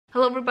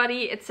Hello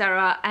everybody, it's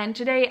Sarah, and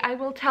today I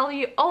will tell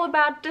you all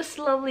about this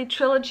lovely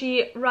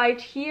trilogy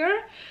right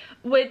here,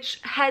 which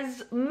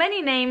has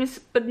many names,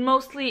 but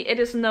mostly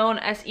it is known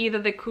as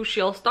either the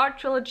Kushiel Start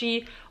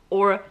Trilogy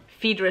or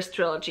Phedre's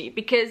Trilogy,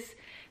 because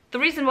the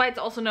reason why it's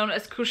also known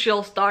as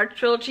Kushiel Start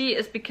Trilogy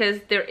is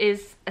because there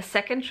is a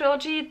second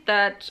trilogy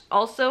that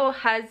also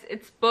has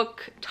its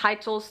book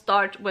title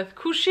start with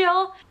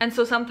Kushiel, and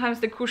so sometimes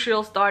the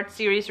Kushiel Start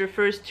series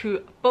refers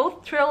to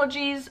both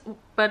trilogies,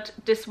 but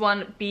this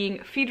one being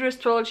Phedre's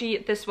trilogy,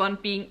 this one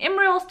being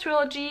Imriel's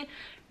trilogy,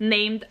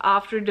 named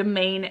after the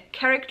main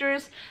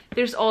characters.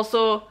 There's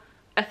also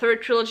a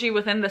third trilogy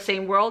within the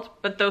same world,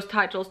 but those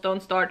titles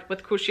don't start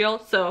with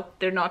Kushiel, so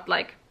they're not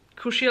like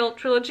Kushiel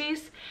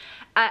trilogies.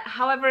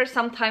 However,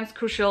 sometimes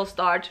Kushiel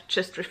Start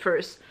just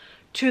refers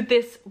to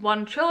this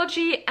one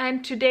trilogy,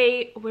 and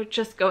today we're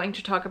just going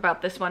to talk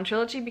about this one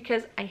trilogy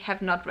because I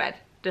have not read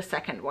the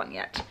second one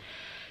yet.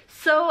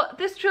 So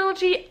this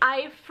trilogy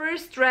I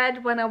first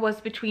read when I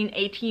was between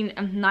 18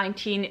 and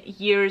 19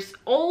 years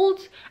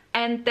old,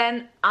 and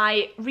then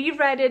I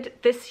reread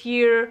it this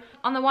year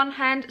on the one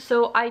hand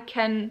so I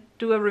can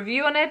do a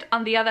review on it,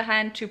 on the other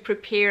hand to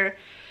prepare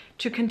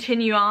to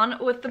continue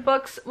on with the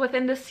books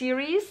within the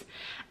series.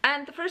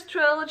 And the first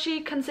trilogy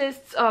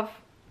consists of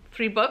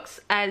 3 books,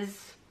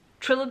 as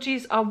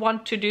trilogies are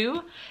wont to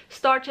do,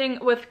 starting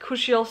with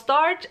Kushiel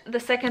Start, the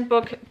second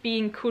book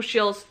being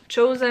Kushiel's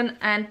Chosen,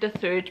 and the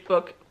third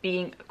book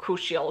being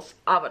Kushiel's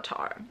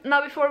Avatar.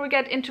 Now, before we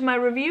get into my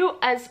review,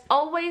 as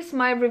always,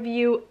 my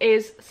review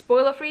is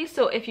spoiler free,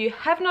 so if you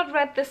have not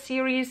read this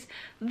series,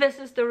 this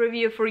is the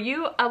review for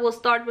you. I will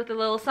start with a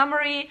little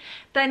summary,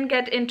 then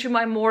get into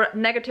my more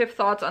negative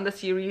thoughts on the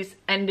series,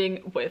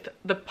 ending with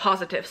the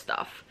positive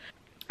stuff.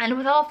 And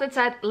with all of that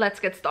said, let's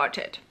get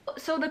started.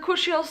 So the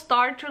Kushiel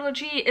Start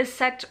trilogy is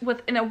set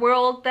within a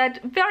world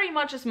that very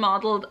much is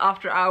modeled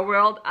after our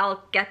world.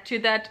 I'll get to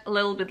that a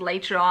little bit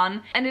later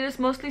on. And it is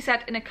mostly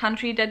set in a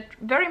country that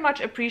very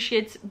much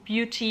appreciates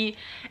beauty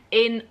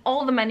in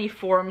all the many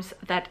forms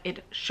that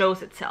it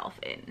shows itself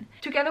in.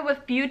 Together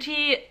with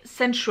beauty,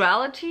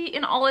 sensuality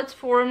in all its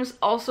forms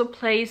also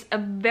plays a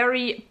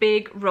very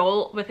big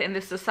role within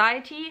the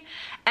society.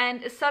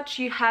 And as such,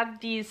 you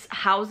have these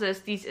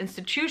houses, these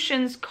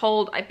institutions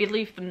called, I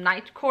believe, the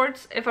night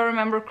courts, if I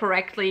remember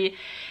correctly,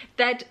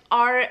 that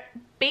are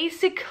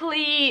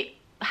basically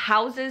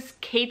houses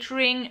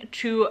catering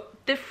to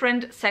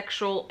different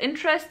sexual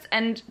interests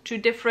and to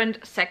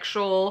different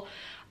sexual,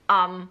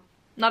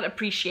 not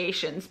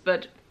appreciations,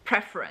 but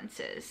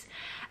preferences.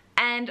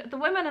 And the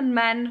women and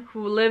men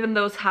who live in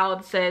those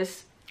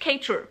houses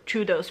cater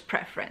to those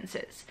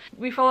preferences.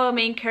 We follow a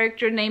main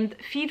character named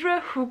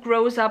Phedre who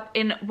grows up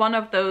in one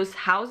of those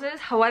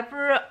houses.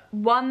 However,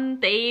 one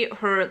day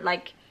her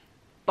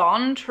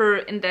her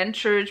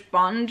indentured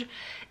bond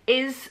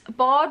is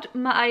bought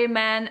by a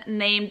man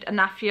named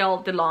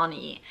Anafiel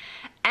Delani,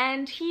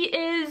 and he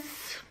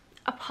is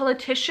a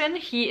politician.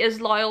 He is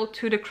loyal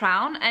to the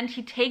crown, and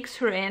he takes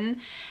her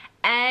in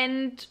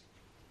and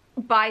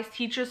buys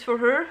teachers for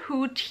her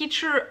who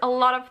teach her a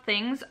lot of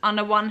things. On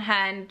the one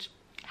hand,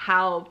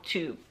 how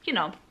to,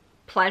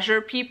 pleasure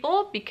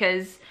people,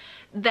 because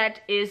that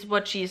is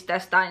what she's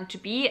destined to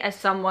be as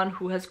someone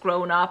who has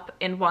grown up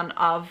in one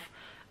of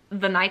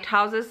the night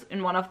houses,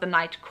 in one of the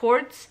night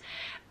courts.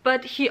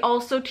 But he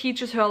also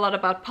teaches her a lot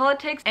about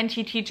politics, and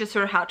he teaches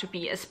her how to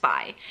be a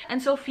spy.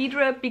 And so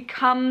Phedre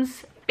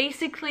becomes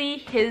basically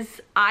his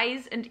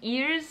eyes and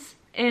ears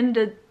in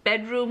the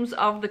bedrooms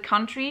of the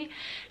country.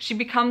 She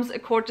becomes a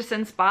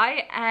courtesan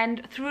spy,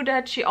 and through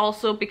that she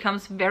also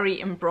becomes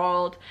very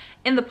embroiled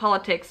in the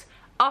politics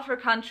of her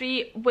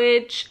country,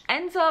 which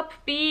ends up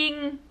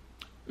being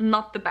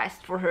not the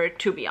best for her,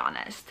 to be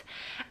honest.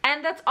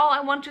 And that's all I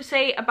want to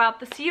say about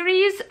the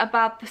series,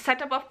 about the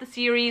setup of the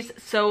series.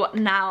 So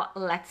now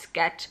let's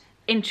get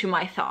into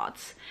my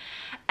thoughts.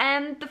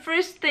 And the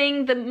first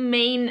thing, the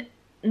main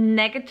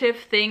negative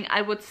thing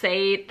I would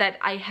say that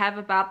I have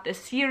about this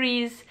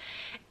series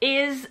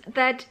is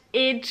that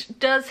it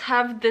does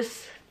have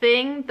this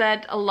thing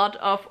that a lot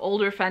of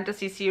older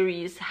fantasy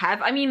series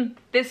have. I mean,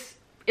 this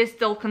is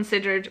still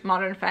considered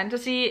modern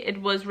fantasy.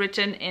 It was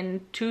written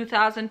in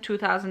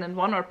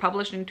 2001, or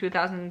published in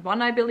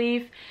 2001, I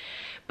believe.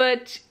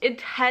 But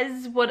it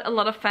has what a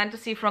lot of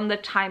fantasy from the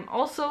time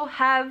also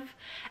have,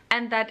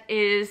 and that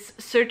is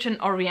certain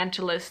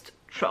Orientalist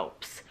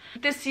tropes.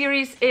 This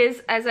series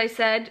is, as I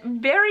said,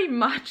 very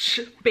much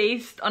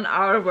based on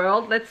our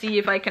world. Let's see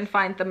if I can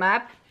find the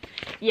map.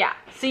 Yeah,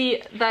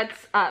 see,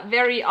 that's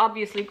very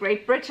obviously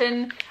Great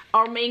Britain.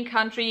 Our main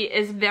country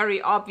is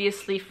very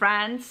obviously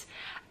France.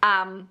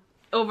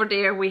 Over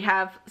there we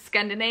have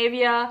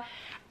Scandinavia.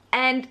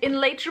 And in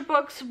later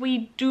books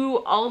we do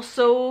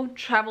also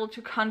travel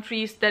to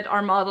countries that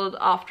are modeled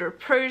after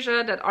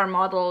Persia, that are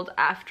modeled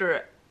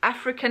after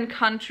African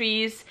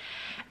countries.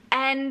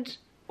 And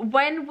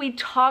when we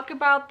talk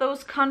about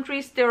those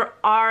countries, there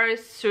are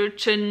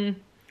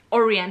certain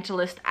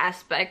Orientalist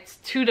aspects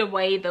to the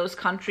way those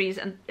countries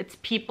and its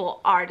people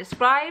are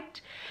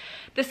described.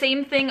 The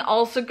same thing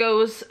also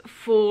goes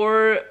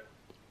for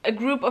a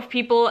group of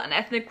people, an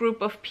ethnic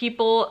group of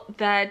people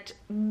that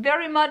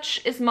very much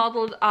is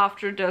modeled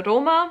after the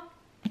Roma.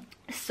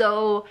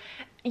 So,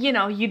 you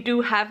know, you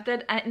do have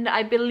that, and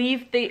I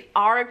believe they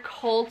are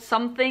called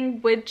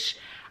something which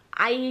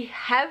I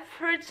have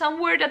heard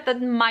somewhere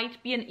that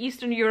might be an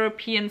Eastern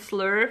European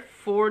slur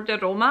for the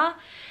Roma.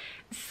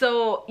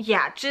 So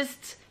yeah,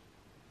 just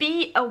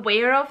be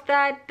aware of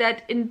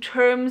that in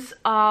terms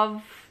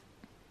of,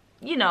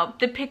 you know,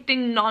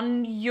 depicting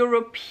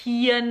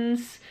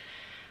non-Europeans,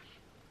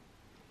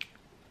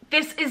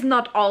 this is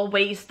not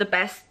always the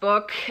best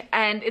book,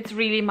 and it's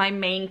really my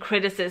main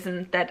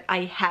criticism that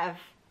I have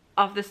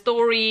of the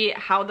story,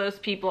 how those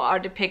people are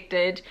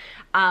depicted,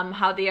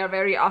 how they are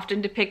very often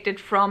depicted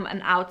from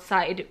an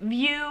outside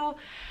view.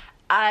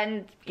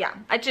 And yeah,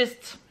 I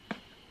just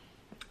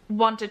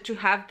wanted to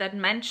have that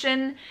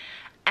mention,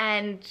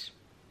 and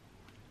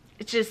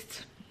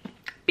just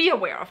be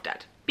aware of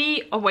that.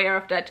 Be aware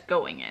of that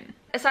going in.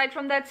 Aside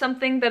from that,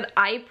 something that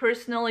I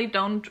personally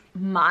don't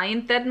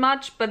mind that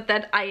much, but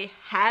that I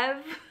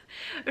have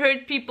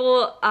heard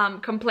people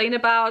complain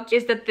about,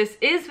 is that this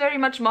is very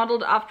much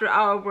modeled after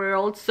our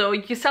world. So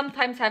you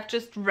sometimes have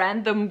just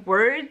random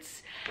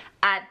words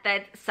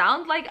that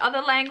sound like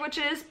other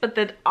languages, but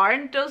that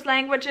aren't those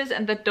languages,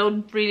 and that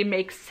don't really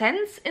make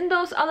sense in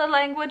those other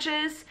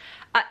languages.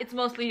 It's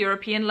mostly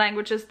European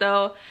languages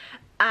though.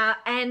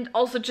 And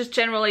also just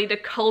generally the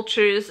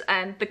cultures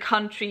and the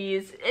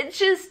countries. It's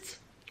just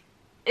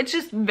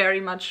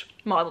very much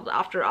modeled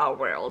after our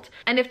world.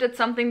 And if that's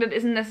something that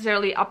isn't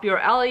necessarily up your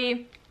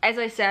alley, as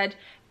I said,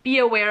 be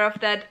aware of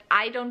that.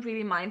 I don't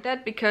really mind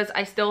that, because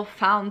I still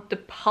found the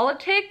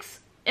politics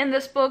in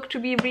this book to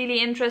be really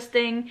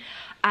interesting,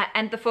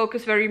 and the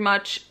focus very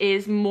much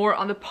is more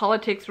on the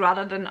politics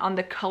rather than on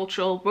the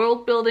cultural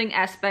world building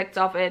aspects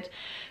of it.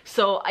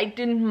 So I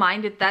didn't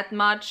mind it that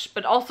much.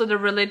 But also the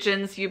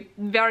religions, you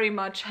very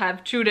much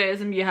have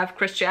Judaism, you have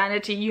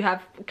Christianity, you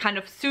have kind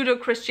of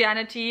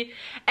pseudo-Christianity.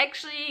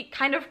 Actually,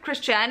 kind of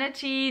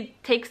Christianity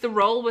takes the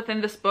role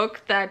within this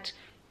book that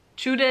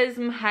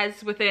Judaism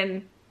has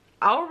within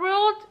our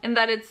world, in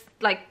that it's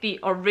like the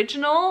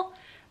original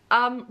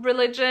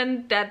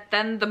religion that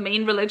then the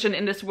main religion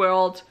in this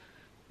world,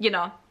 you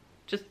know,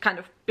 just kind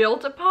of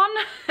built upon.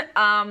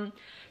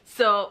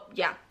 So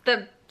yeah,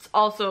 that's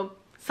also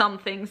some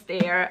things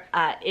there.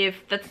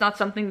 If that's not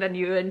something that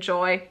you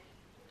enjoy,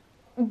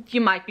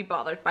 you might be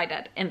bothered by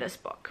that in this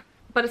book.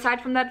 But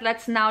aside from that,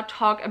 let's now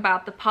talk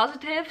about the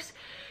positives.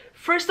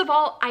 First of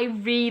all, I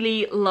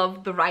really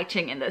love the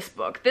writing in this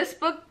book. This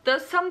book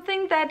does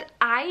something that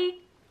I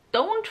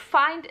don't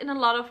find in a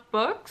lot of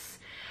books.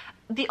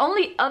 The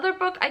only other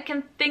book I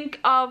can think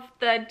of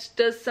that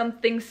does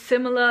something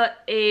similar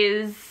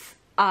is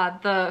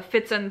the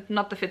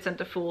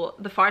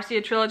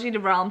Farseer trilogy, The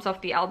Realms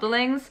of the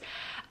Elderlings.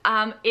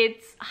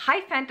 It's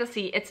high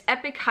fantasy, it's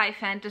epic high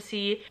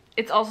fantasy,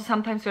 it's also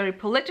sometimes very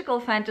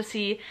political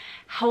fantasy.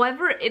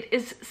 However, it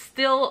is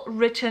still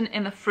written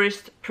in the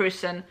first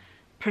person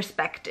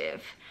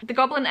perspective. The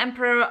Goblin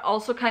Emperor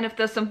also kind of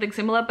does something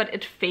similar, but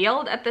it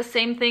failed at the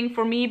same thing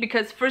for me,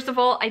 because first of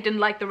all, I didn't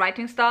like the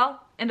writing style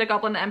in the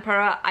Goblin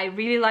Emperor. I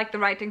really like the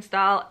writing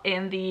style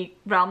in the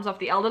Realms of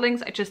the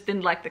Elderlings. I just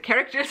didn't like the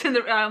characters in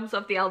the Realms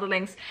of the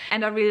Elderlings,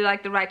 and I really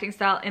like the writing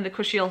style in the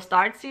Kushiel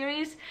Start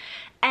series.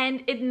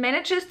 And it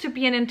manages to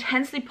be an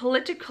intensely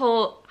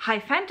political high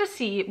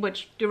fantasy,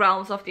 which the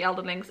Realms of the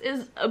Elderlings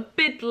is a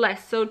bit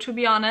less so, to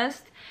be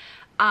honest.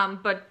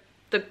 But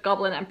the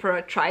Goblin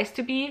Emperor tries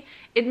to be.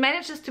 It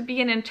manages to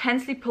be an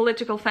intensely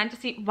political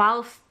fantasy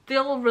while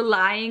still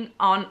relying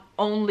on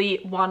only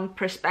one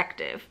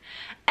perspective.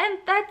 And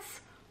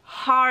that's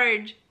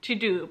hard to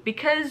do,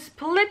 because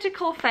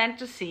political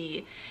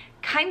fantasy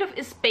kind of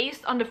is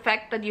based on the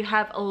fact that you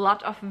have a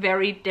lot of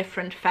very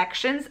different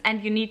factions,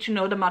 and you need to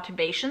know the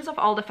motivations of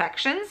all the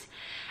factions,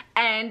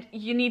 and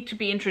you need to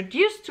be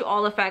introduced to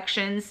all the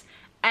factions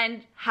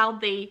and how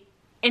they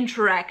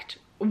interact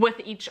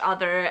with each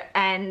other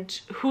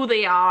and who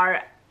they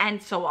are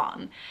and so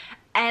on.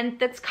 And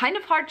that's kind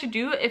of hard to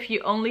do if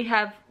you only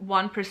have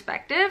one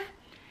perspective.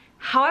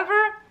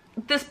 However,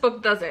 this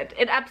book does it.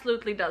 It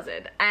absolutely does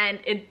it, and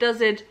it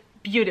does it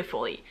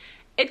beautifully.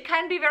 It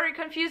can be very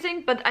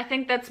confusing, but I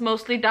think that's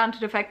mostly down to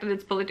the fact that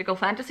it's political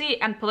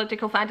fantasy, and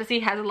political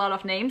fantasy has a lot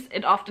of names.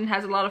 It often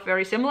has a lot of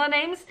very similar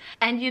names,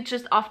 and you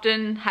just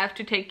often have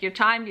to take your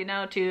time, you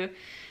know, to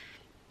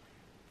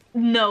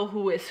know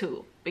who is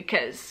who,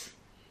 because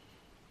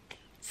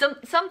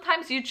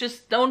sometimes you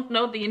just don't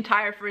know the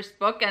entire first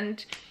book,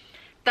 and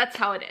that's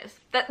how it is.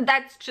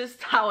 That's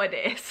just how it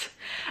is.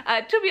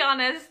 To be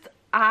honest,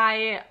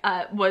 I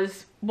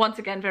was once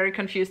again very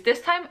confused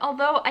this time,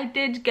 although I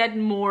did get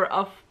more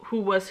of who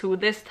was who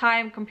this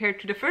time compared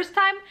to the first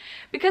time,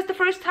 because the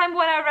first time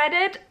when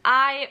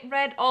I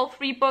read all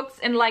 3 books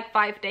in like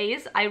 5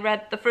 days. I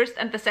read the first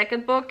and the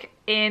second book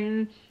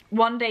in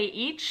 1 day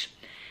each,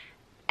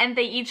 and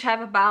they each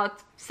have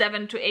about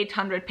 700 to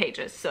 800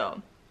 pages,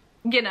 so,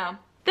 you know,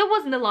 there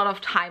wasn't a lot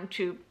of time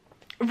to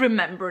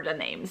remember the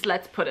names,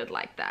 let's put it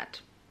like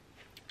that.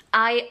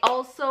 I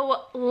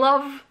also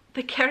love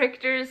the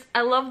characters.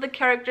 I love the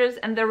characters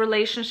and their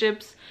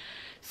relationships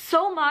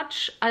so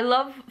much. I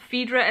love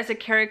Phedre as a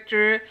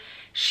character.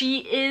 She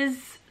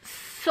is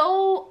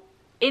so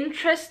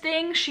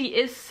interesting, she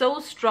is so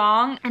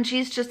strong, and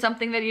she's just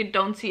something that you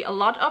don't see a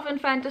lot of in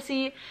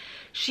fantasy.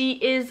 She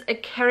is a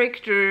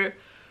character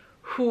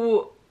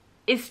who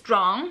is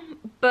strong,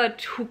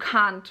 but who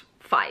can't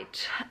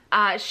fight.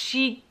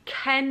 She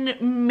can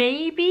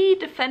maybe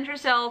defend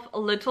herself a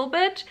little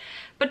bit,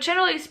 but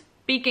generally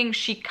speaking,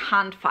 she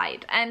can't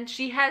fight. And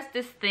she has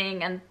this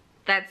thing, and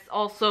that's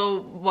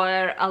also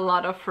where a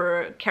lot of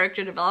her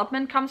character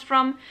development comes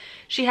from.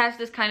 She has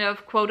this kind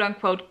of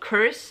quote-unquote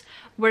curse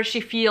where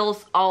she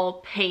feels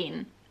all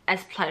pain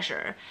as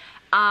pleasure.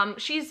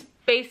 She's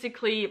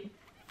basically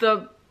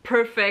the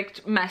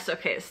perfect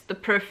masochist, the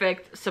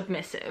perfect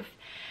submissive.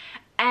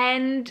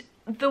 And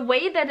the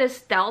way that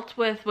is dealt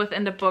with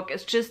within the book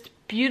is just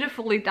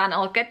beautifully done.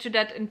 I'll get to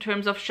that in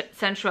terms of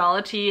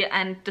sensuality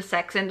and the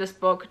sex in this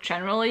book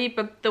generally,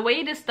 but the way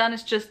it is done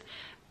is just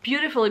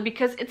beautifully,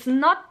 because it's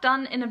not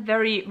done in a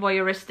very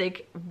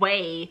voyeuristic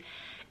way.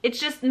 It's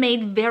just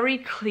made very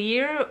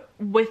clear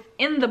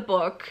within the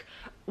book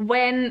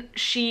when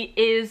she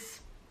is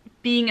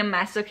being a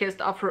masochist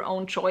of her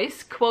own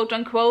choice, quote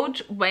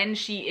unquote, when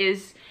she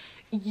is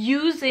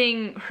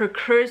using her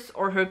curse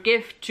or her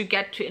gift to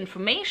get to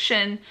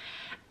information,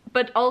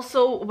 but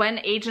also when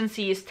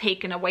agency is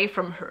taken away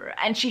from her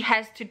and she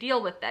has to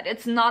deal with that.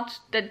 It's not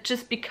that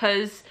just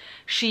because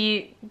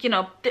she, you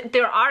know,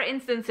 there are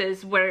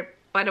instances where,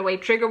 by the way,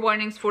 trigger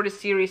warnings for the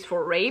series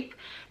for rape,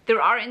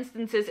 there are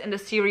instances in the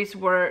series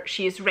where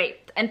she is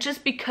raped, and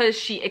just because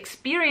she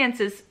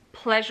experiences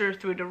pleasure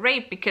through the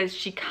rape, because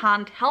she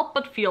can't help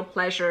but feel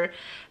pleasure,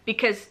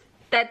 because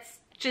that's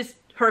just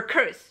her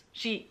curse.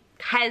 She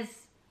has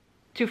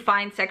to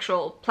find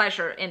sexual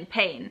pleasure in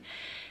pain.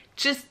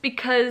 Just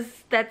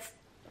because that's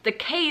the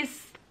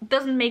case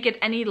doesn't make it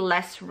any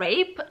less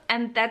rape,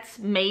 and that's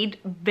made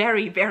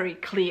very, very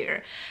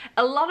clear.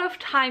 A lot of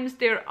times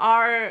there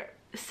are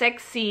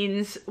sex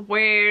scenes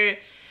where,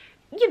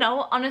 you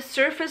know, on a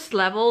surface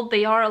level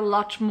they are a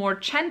lot more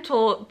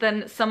gentle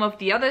than some of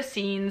the other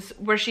scenes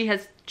where she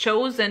has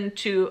chosen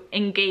to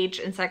engage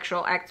in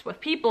sexual acts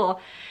with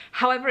people.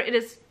 However, it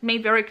is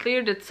made very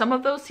clear that some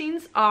of those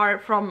scenes are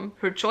from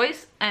her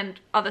choice and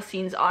other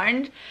scenes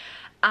aren't.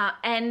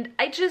 And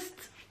I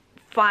just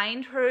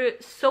find her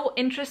so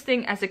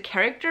interesting as a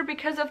character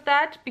because of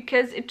that,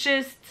 because it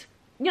just,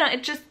 you know,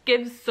 it just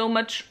gives so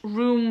much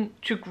room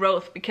to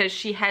growth, because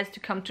she has to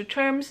come to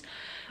terms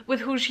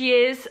with who she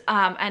is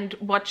and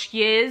what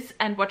she is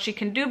and what she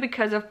can do.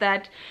 Because of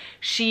that,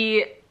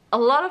 she a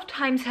lot of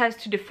times has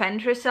to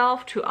defend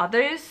herself to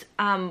others,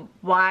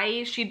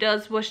 why she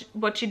does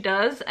what she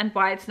does and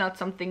why it's not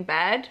something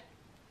bad.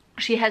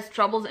 She has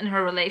troubles in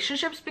her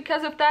relationships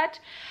because of that,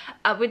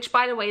 which,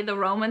 by the way, the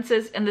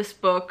romances in this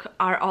book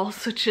are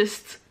also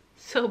just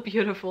so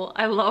beautiful.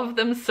 I love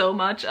them so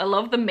much. I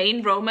love the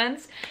main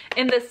romance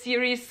in the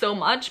series so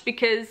much,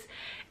 because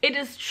it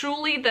is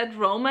truly that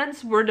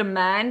romance where the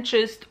man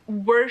just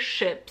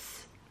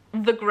worships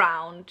the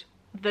ground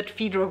that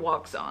Phedre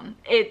walks on.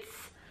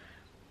 It's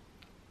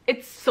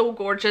so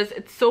gorgeous.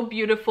 It's so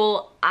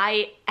beautiful.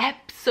 I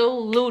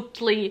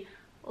absolutely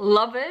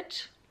love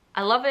it.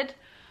 I love it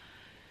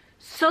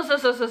so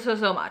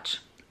much.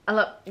 I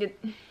love it.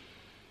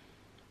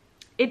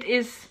 It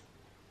is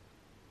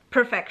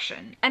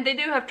perfection. And they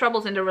do have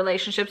troubles in the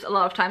relationships a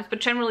lot of times, but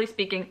generally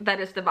speaking, that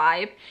is the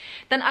vibe.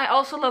 Then I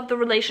also love the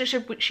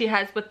relationship which she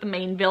has with the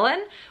main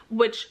villain,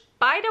 which,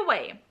 by the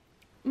way,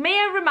 may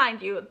I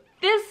remind you,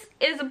 this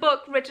is a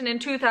book written in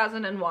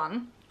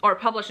 2001, or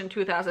published in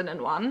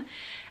 2001.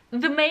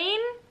 The main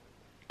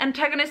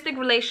antagonistic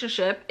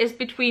relationship is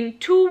between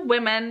two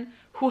women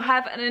who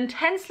have an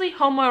intensely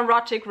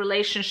homoerotic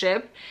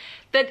relationship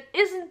that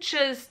isn't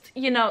just,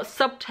 you know,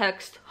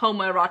 subtext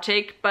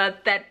homoerotic,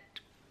 but that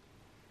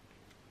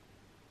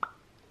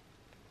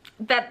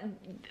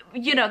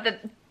you know,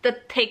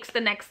 that takes the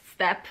next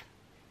step.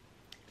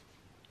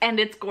 And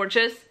it's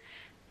gorgeous,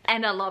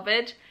 and I love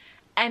it,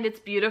 and it's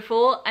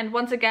beautiful. And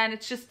once again,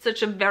 it's just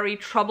such a very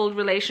troubled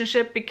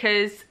relationship,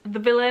 because the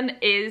villain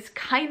is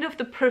kind of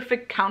the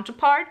perfect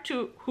counterpart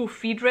to who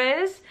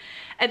Phedre is,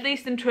 at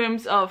least in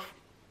terms of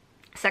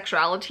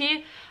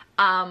sexuality,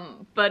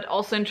 but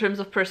also in terms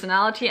of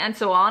personality and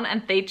so on.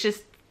 And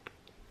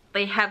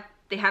they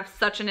have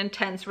such an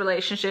intense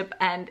relationship,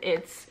 and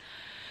it's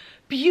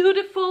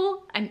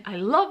beautiful, and I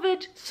love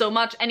it so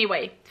much.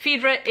 Anyway,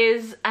 Phedre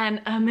is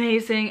an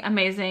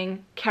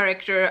amazing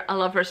character. I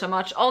love her so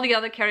much. All the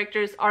other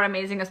characters are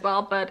amazing as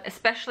well, but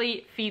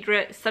especially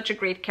Phedre is such a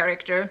great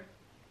character.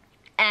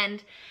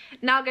 And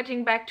now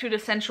getting back to the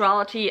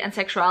sensuality and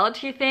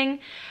sexuality thing,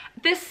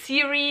 this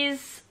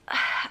series,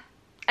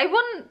 I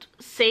wouldn't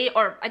say,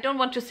 or I don't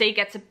want to say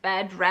gets a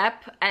bad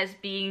rap as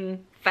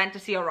being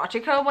fantasy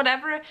erotica or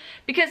whatever,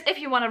 because if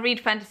you want to read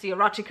fantasy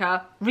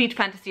erotica, read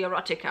fantasy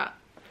erotica.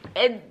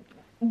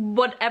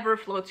 Whatever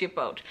floats your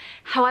boat.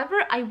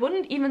 However, I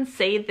wouldn't even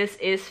say this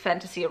is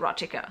fantasy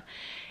erotica.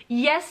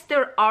 Yes,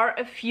 there are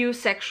a few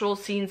sexual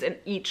scenes in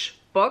each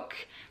book.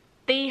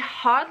 They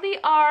hardly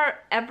are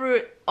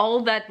ever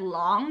all that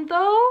long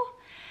though.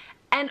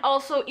 And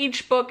also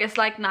each book is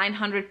like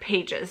 900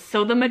 pages.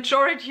 So the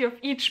majority of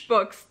each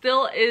book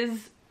still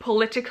is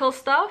political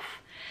stuff.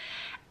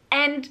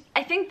 And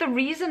I think the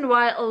reason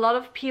why a lot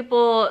of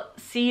people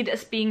see it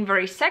as being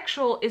very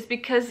sexual is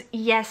because,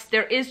 yes,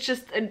 there is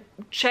just a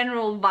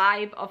general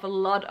vibe of a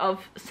lot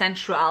of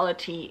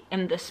sensuality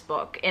in this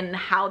book, in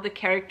how the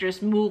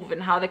characters move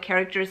and how the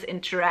characters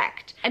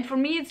interact. And for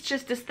me, it's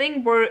just this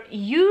thing where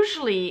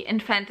usually in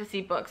fantasy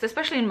books,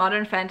 especially in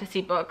modern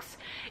fantasy books,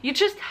 you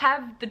just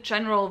have the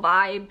general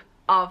vibe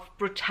of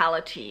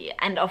brutality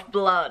and of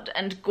blood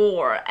and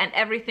gore, and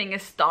everything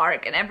is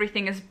dark and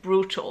everything is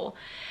brutal.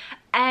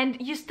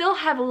 And you still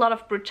have a lot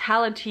of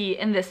brutality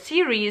in this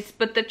series,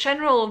 but the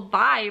general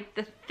vibe,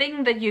 the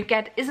thing that you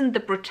get isn't the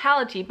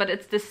brutality, but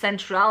it's this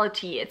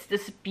sensuality, it's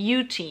this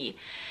beauty.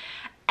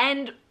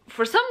 And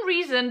for some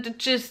reason, it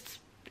just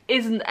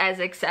isn't as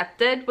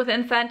accepted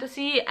within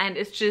fantasy and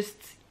is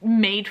just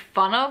made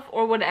fun of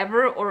or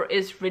whatever, or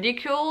is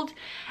ridiculed.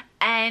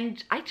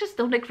 And I just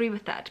don't agree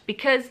with that,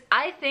 because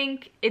I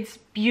think it's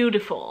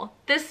beautiful.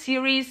 This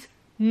series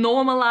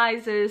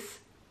normalizes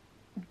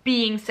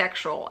being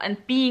sexual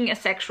and being a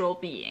sexual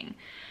being.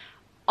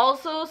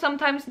 Also,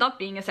 sometimes not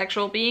being a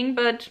sexual being,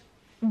 but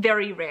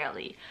very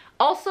rarely.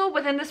 Also,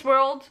 within this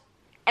world,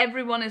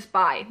 everyone is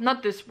bi.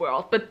 Not this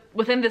world, but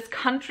within this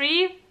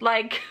country,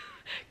 like,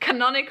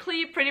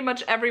 canonically, pretty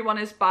much everyone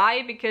is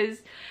bi,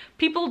 because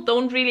people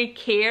don't really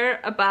care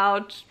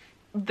about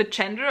the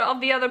gender of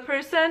the other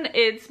person.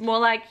 It's more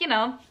like, you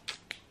know,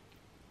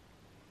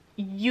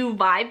 you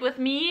vibe with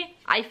me,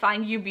 I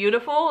find you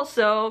beautiful,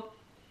 so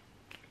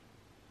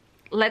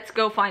let's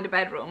go find a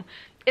bedroom.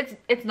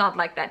 It's not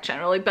like that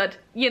generally, but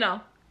you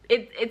know,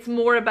 it's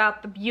more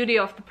about the beauty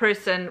of the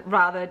person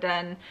rather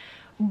than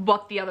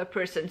what the other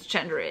person's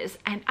gender is.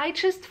 And I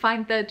just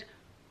find that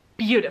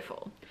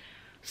beautiful.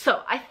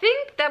 So I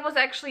think that was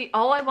actually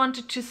all I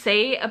wanted to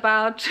say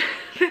about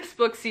this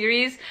book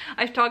series.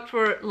 I've talked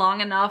for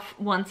long enough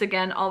once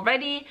again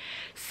already.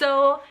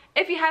 So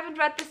if you haven't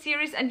read the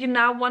series and you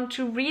now want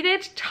to read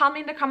it, tell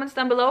me in the comments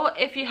down below.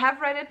 If you have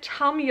read it,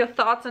 tell me your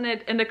thoughts on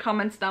it in the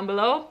comments down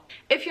below.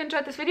 If you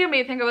enjoyed this video,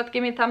 maybe think about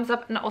giving me a thumbs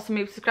up and also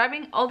maybe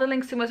subscribing. All the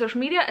links to my social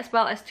media, as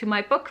well as to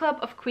my book club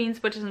of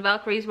Queens, Witches and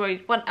Valkyries, where I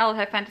read one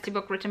LHF fantasy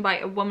book written by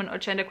a woman or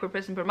genderqueer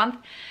person per month,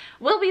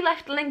 will be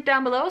left linked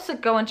down below, so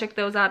go and check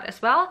those out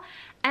as well.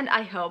 And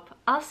I hope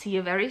I'll see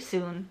you very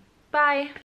soon. Bye!